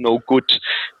no good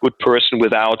person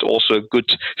without also a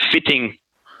good fitting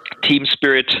team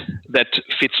spirit that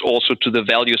fits also to the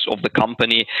values of the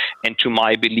company and to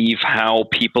my belief how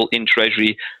people in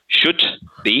Treasury should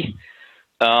be.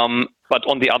 But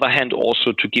on the other hand,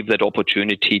 also to give that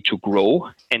opportunity to grow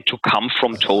and to come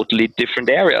from totally different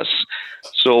areas.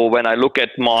 So when I look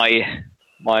at my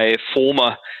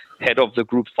former head of the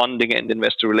group funding and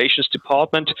investor relations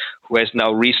department, who has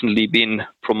now recently been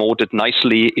promoted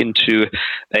nicely into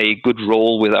a good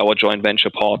role with our joint venture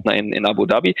partner in Abu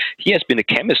Dhabi. He has been a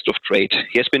chemist of trade.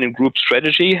 He has been in group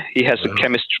strategy. He has a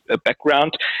chemist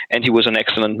background, and he was an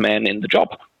excellent man in the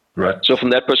job. Right. So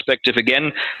from that perspective,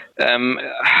 again,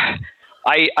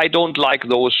 I don't like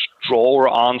those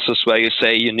drawer answers where you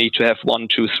say you need to have 1,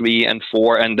 2, 3, and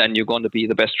 4, and then you're going to be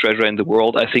the best treasurer in the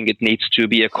world. I think it needs to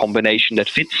be a combination that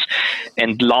fits.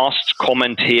 And last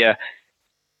comment here,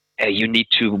 you need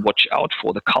to watch out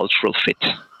for the cultural fit.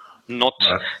 Not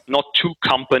two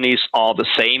companies are the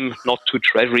same, not two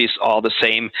treasuries are the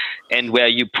same, and where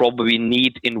you probably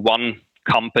need in one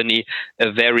company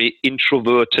a very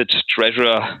introverted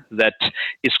treasurer that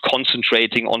is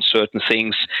concentrating on certain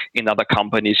things. In other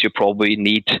companies, you probably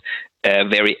need a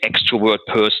very extrovert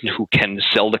person who can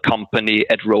sell the company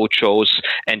at roadshows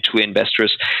and to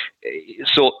investors.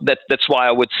 So that's why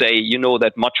I would say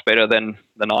that much better than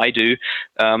I do.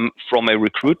 From a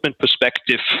recruitment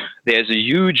perspective, there's a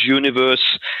huge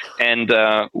universe, and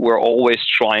we're always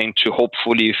trying to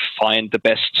hopefully find the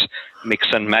best mix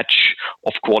and match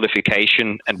of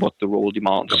qualification and what the role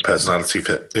demands. The personality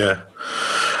fit, yeah.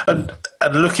 And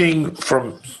looking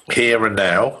from here and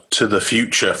now to the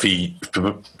future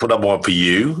for number one for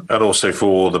you, and also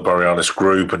for the Borealis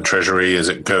Group and Treasury as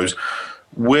it goes,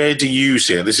 where do you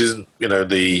see it? This isn't,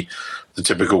 the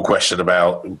typical question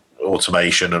about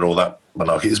automation and all that.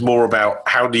 It's more about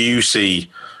how do you see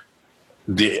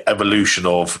the evolution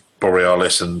of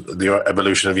Borealis and the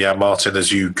evolution of Jan Martin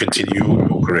as you continue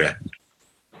your career?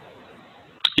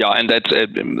 Yeah, and that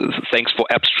thanks for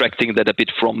abstracting that a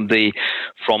bit from the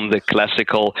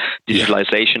classical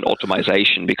digitalization,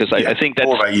 automation, because I think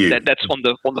that's on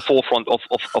the forefront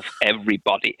of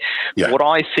everybody. Yeah. What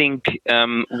I think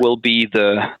will be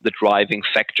the driving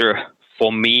factor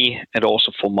for me and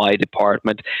also for my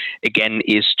department, again,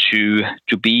 is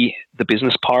to be the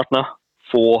business partner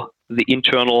for the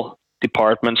internal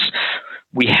departments.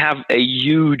 We have a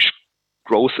huge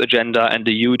growth agenda and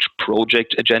a huge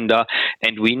project agenda,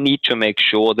 and we need to make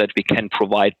sure that we can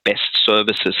provide best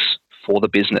services for the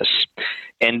business.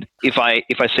 And if I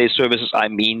say services, I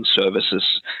mean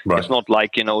services. Right. It's not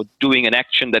like doing an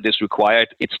action that is required,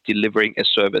 it's delivering a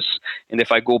service. And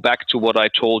if I go back to what I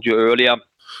told you earlier,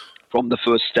 from the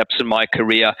first steps in my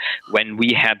career, when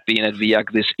we had been at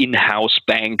VIAG, this in-house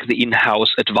bank, the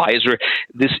in-house advisor,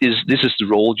 this is the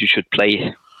role you should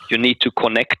play. You need to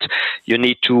connect. You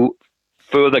need to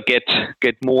further get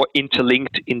more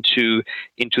interlinked into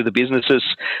the businesses.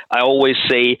 I always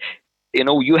say,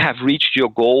 you have reached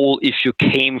your goal if you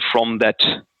came from that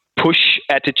push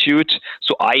attitude.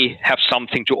 So I have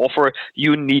something to offer.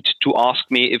 You need to ask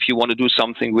me if you want to do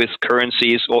something with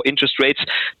currencies or interest rates,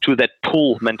 to that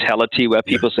pull mentality where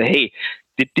people say, hey,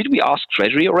 Did we ask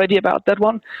Treasury already about that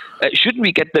one? Shouldn't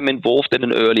we get them involved in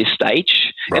an early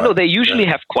stage? Right. They usually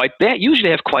have quite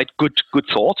good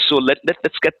thoughts. So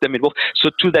let's get them involved. So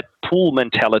to that pool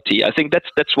mentality, I think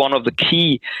that's one of the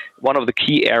key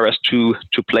areas to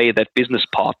play that business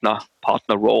partner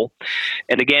role.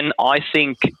 And again, I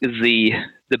think the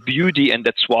beauty, and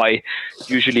that's why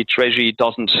usually Treasury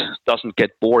doesn't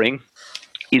get boring,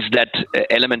 is that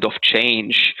element of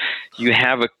change. You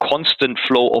have a constant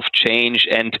flow of change,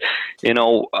 and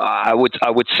I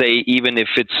would say, even if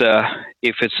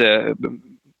it's a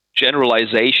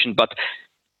generalization, but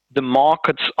the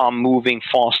markets are moving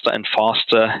faster and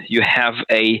faster. You have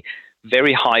a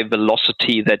very high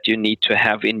velocity that you need to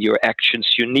have in your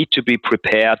actions. You need to be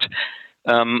prepared.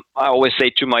 I always say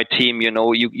to my team,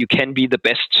 you can be the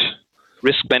best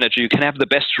risk manager, you can have the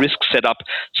best risk setup,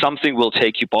 something will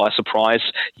take you by surprise.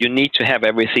 You need to have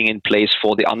everything in place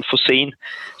for the unforeseen.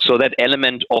 So that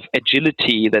element of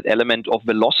agility, that element of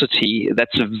velocity,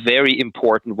 that's a very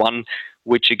important one,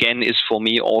 which again is for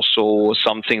me also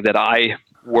something that I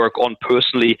work on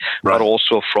personally, right, but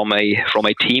also from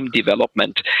a team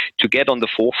development, to get on the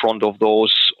forefront of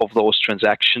those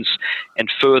transactions and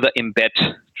further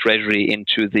embed Treasury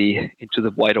into the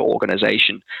wider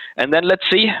organization. And then let's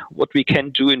see what we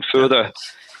can do in further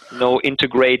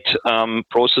integrate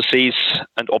processes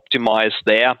and optimize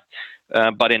there.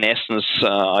 But in essence,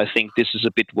 I think this is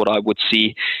a bit what I would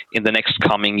see in the next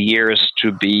coming years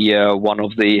to be one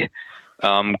of the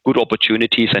good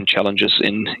opportunities and challenges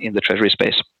in the Treasury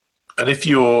space. And if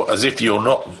you're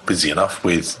not busy enough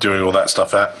with doing all that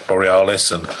stuff at Borealis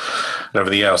and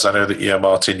everything else, I know that,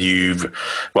 Martin,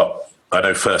 I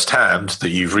know firsthand that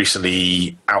you've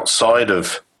recently, outside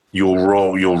of your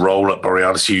role at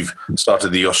Borealis, you've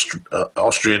started the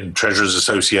Austrian Treasurers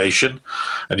Association,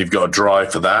 and you've got a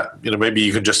drive for that. Maybe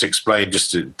you can just explain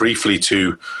briefly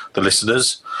to the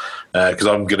listeners, because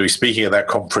I'm going to be speaking at that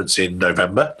conference in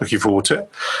November. Looking forward to it.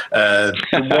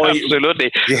 Absolutely.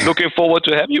 Yeah. Looking forward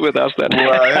to have you with us then.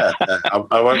 Well, yeah.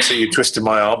 I won't see you twisting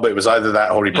my arm, but it was either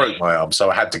that or he broke my arm, so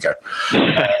I had to go.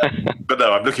 But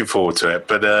no, I'm looking forward to it.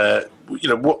 But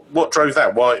what drove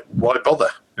that? Why bother?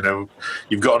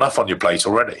 You've got enough on your plate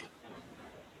already.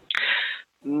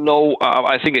 No,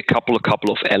 I think a couple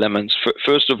of elements.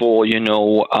 First of all,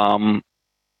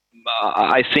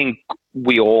 I think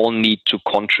we all need to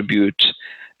contribute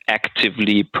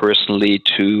actively, personally,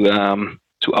 to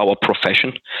our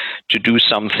profession, to do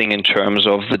something in terms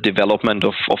of the development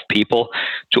of people,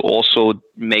 to also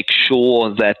make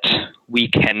sure that we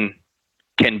can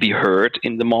be heard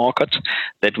in the market,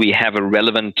 that we have a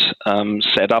relevant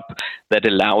setup that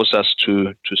allows us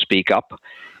to speak up.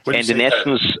 And in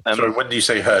essence, sorry, when do you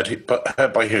say heard? But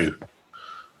heard by who?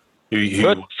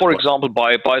 Heard, for example,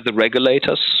 by the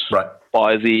regulators, right,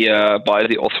 by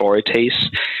the authorities.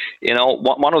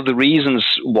 One of the reasons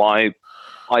why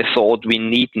I thought we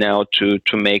need now to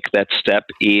make that step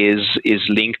is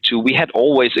linked to, we had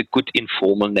always a good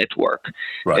informal network.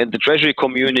 Right. And the Treasury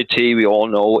community, we all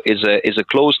know, is a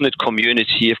close-knit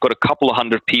community. You've got a couple of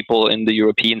hundred people in the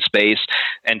European space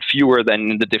and fewer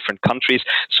than in the different countries.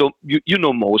 So you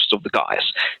know most of the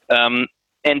guys.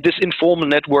 And this informal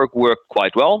network worked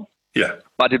quite well. Yeah.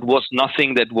 But it was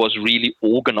nothing that was really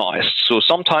organized. So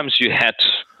sometimes you had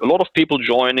a lot of people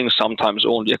joining, sometimes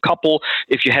only a couple.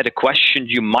 If you had a question,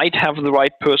 you might have the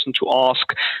right person to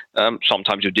ask.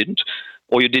 Sometimes you didn't.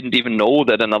 Or you didn't even know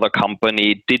that another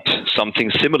company did something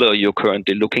similar you're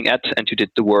currently looking at, and you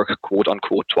did the work, quote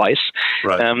unquote, twice.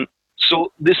 Right.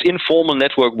 So this informal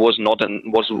network was not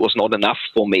enough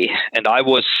for me. And I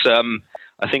was...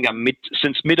 I think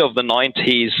since mid of the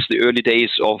 90s, the early days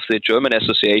of the German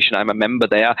association, I'm a member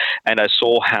there, and I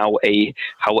saw how a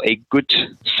good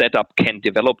setup can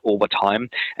develop over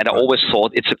time. And I always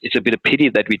thought it's a bit of pity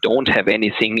that we don't have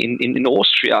anything in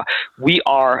Austria. We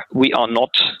are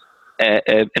not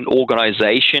an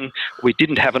organization. We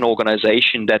didn't have an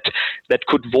organization that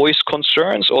could voice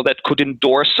concerns, or that could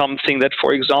endorse something that,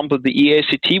 for example, the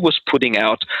EACT was putting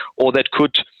out, or that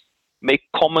could make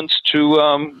comments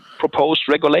to proposed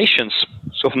regulations.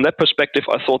 So from that perspective,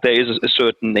 I thought there is a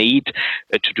certain need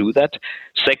to do that.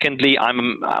 Secondly,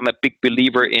 I'm a big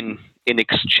believer in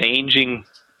exchanging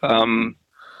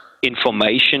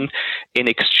information, in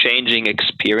exchanging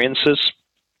experiences,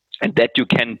 and that you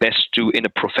can best do in a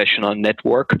professional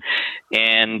network.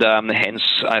 And hence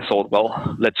I thought,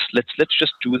 well, let's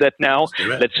just do that now.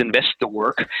 Let's invest the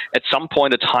work. At some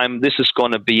point in time, this is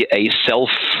going to be a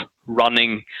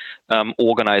self-running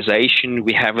organization.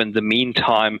 We have in the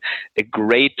meantime a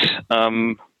great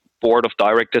board of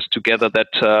directors together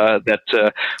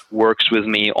that works with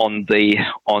me on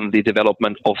the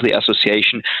development of the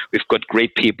association. We've got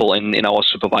great people in our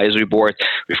supervisory board.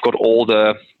 We've got all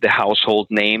the household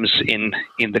names in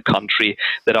the country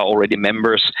that are already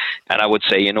members. And I would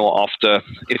say,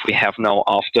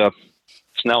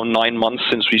 it's now 9 months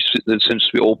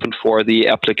since we opened for the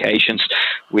applications.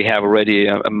 We have already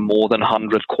more than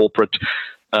 100 corporate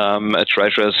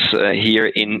treasurers here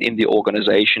in the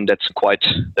organization. That's a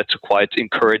quite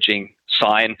encouraging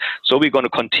sign. So we're going to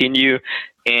continue,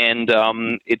 and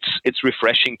it's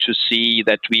refreshing to see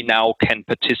that we now can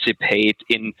participate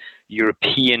in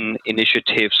European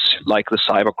initiatives like the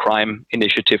cybercrime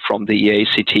initiative from the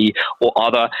EACT or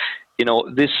other.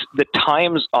 The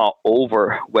times are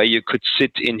over where you could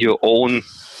sit in your own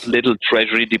little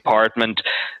treasury department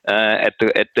at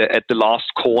the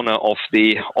last corner of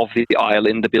the aisle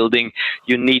in the building.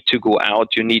 You need to go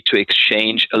out. You need to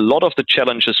exchange. A lot of the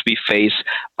challenges we face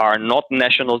are not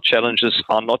national challenges,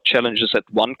 are not challenges that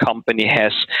one company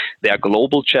has. They are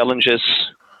global challenges.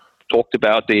 Talked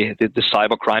about the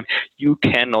cybercrime. You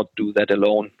cannot do that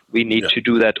alone. We need to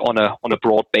do that on a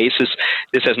broad basis.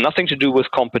 This has nothing to do with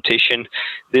competition.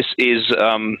 This is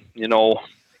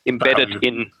embedded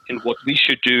in what we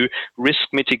should do, risk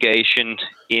mitigation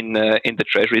in the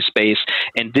treasury space,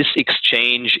 and this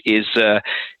exchange is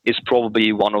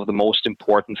probably one of the most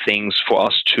important things for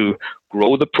us to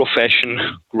grow the profession,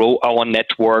 grow our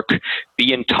network,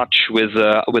 be in touch with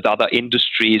other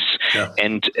industries,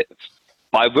 and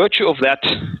by virtue of that,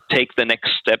 take the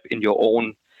next step in your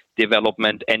own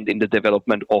development and in the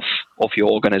development of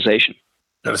your organization.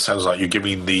 And it sounds like you're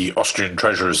giving the Austrian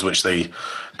treasurers, which they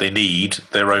need,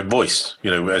 their own voice,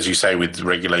 as you say, with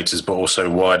regulators, but also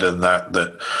wider than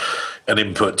that an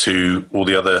input to all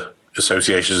the other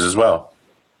associations as well.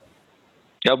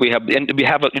 Yeah, we have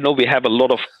a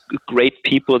lot of great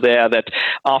people there that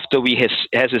after we have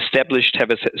established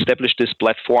this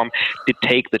platform, did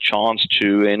take the chance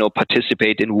to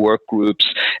participate in work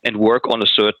groups and work on a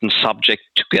certain subject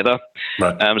together.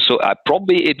 Right. So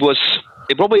probably it was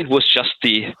just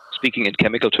speaking in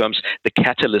chemical terms, the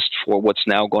catalyst for what's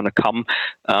now going to come.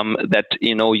 That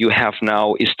you have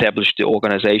now established the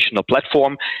organizational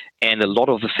platform, and a lot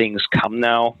of the things come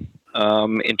now.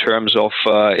 In terms of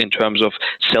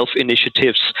self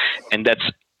initiatives, and that's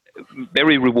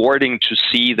very rewarding to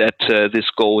see that this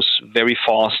goes very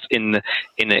fast in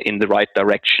the right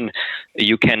direction.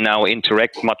 You can now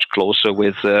interact much closer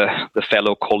with the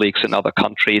fellow colleagues in other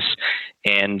countries,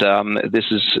 and this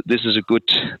is a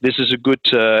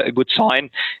good sign.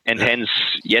 And hence,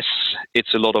 yes,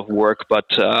 it's a lot of work, but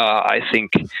I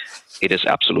think it is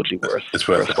absolutely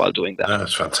worthwhile doing that. No,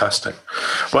 it's fantastic.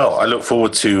 Well, I look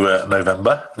forward to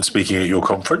November and speaking at your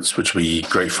conference, which will be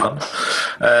great fun.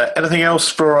 Anything else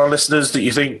for our listeners that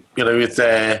you think, if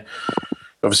they're,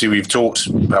 obviously we've talked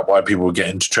about why people would get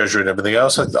into treasury and everything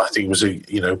else. I think it was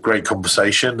a great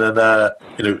conversation, and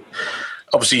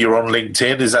obviously you're on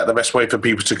LinkedIn. Is that the best way for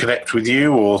people to connect with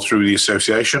you, or through the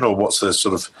association, or what's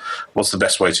the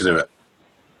best way to do it?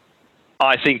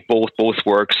 I think both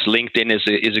works. LinkedIn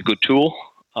is a good tool.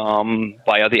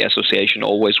 Via the association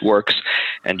always works,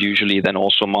 and usually then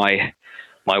also my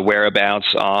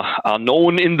whereabouts are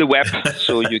known in the web,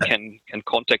 so you can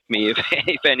contact me if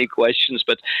any questions.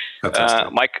 But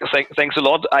Mike, thanks a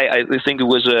lot. I think it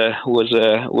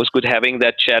was good having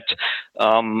that chat,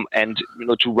 and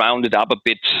to round it up a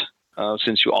bit.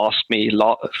 Since you asked me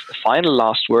final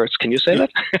last words, can you say that?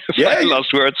 Final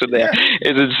last words in there.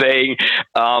 Is it saying?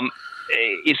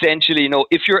 Essentially,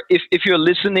 if you're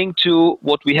listening to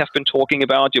what we have been talking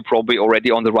about, you're probably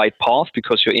already on the right path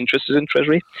because you're interested in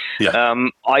treasury. Yeah.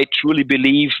 I truly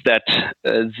believe that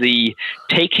the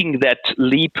taking that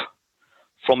leap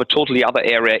from a totally other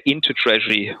area into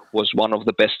treasury was one of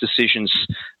the best decisions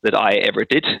that I ever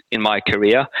did in my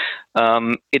career.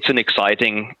 It's an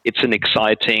exciting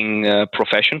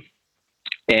profession,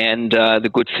 and the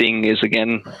good thing is,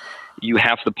 again, you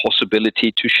have the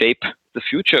possibility to shape the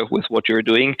future with what you're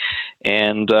doing,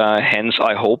 and hence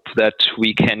I hope that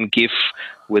we can give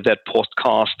with that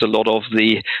podcast a lot of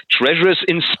the treasurers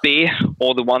in SPE,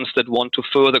 or the ones that want to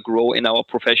further grow in our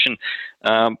profession,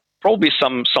 probably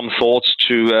some thoughts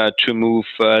to move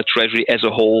treasury as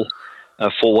a whole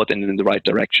forward and in the right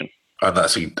direction. And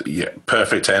that's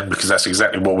perfect end, because that's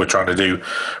exactly what we're trying to do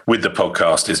with the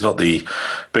podcast. It's not the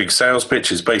big sales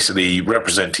pitch. It's basically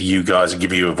representing you guys and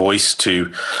giving you a voice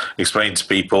to explain to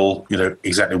people,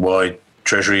 exactly why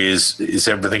treasury is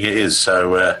everything it is.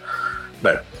 So,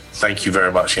 thank you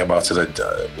very much, Jan Martin.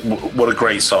 What a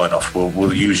great sign off.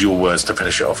 We'll use your words to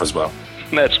finish it off as well.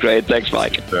 That's great. Thanks,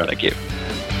 Mike. Thank you.